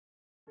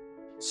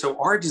So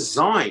our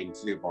design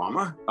for the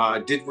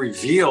Obama did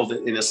reveal,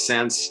 in a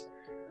sense,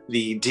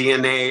 the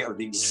DNA of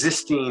the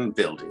existing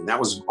building. That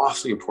was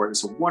awfully important.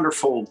 It's a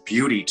wonderful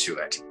beauty to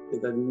it.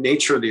 The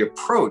nature of the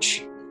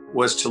approach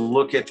was to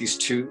look at these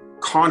two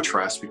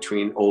contrasts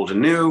between old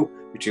and new,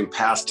 between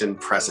past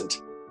and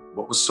present.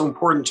 What was so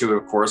important to it,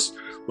 of course,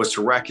 was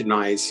to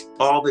recognize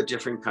all the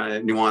different kind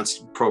of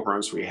nuanced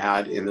programs we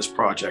had in this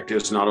project. It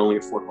was not only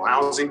affordable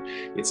housing,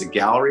 it's a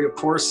gallery, of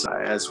course.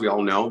 As we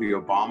all know, the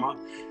Obama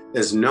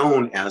is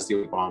known as the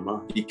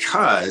Obama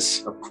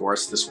because, of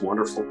course, this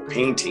wonderful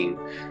painting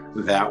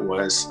that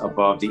was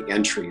above the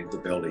entry of the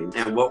building.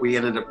 And what we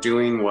ended up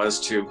doing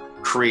was to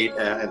create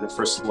at the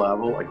first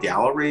level a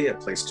gallery, a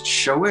place to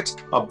show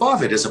it.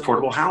 Above it is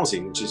affordable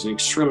housing, which is an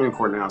extremely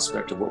important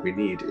aspect of what we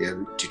need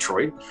in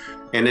Detroit.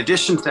 In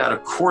addition to that,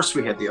 of course,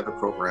 we had the other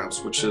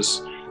programs, which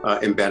is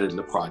embedded in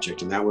the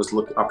project. And that was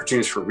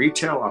opportunities for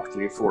retail,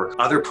 opportunity for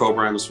other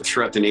programs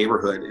throughout the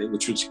neighborhood,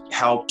 which would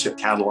help to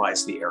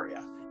catalyze the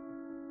area.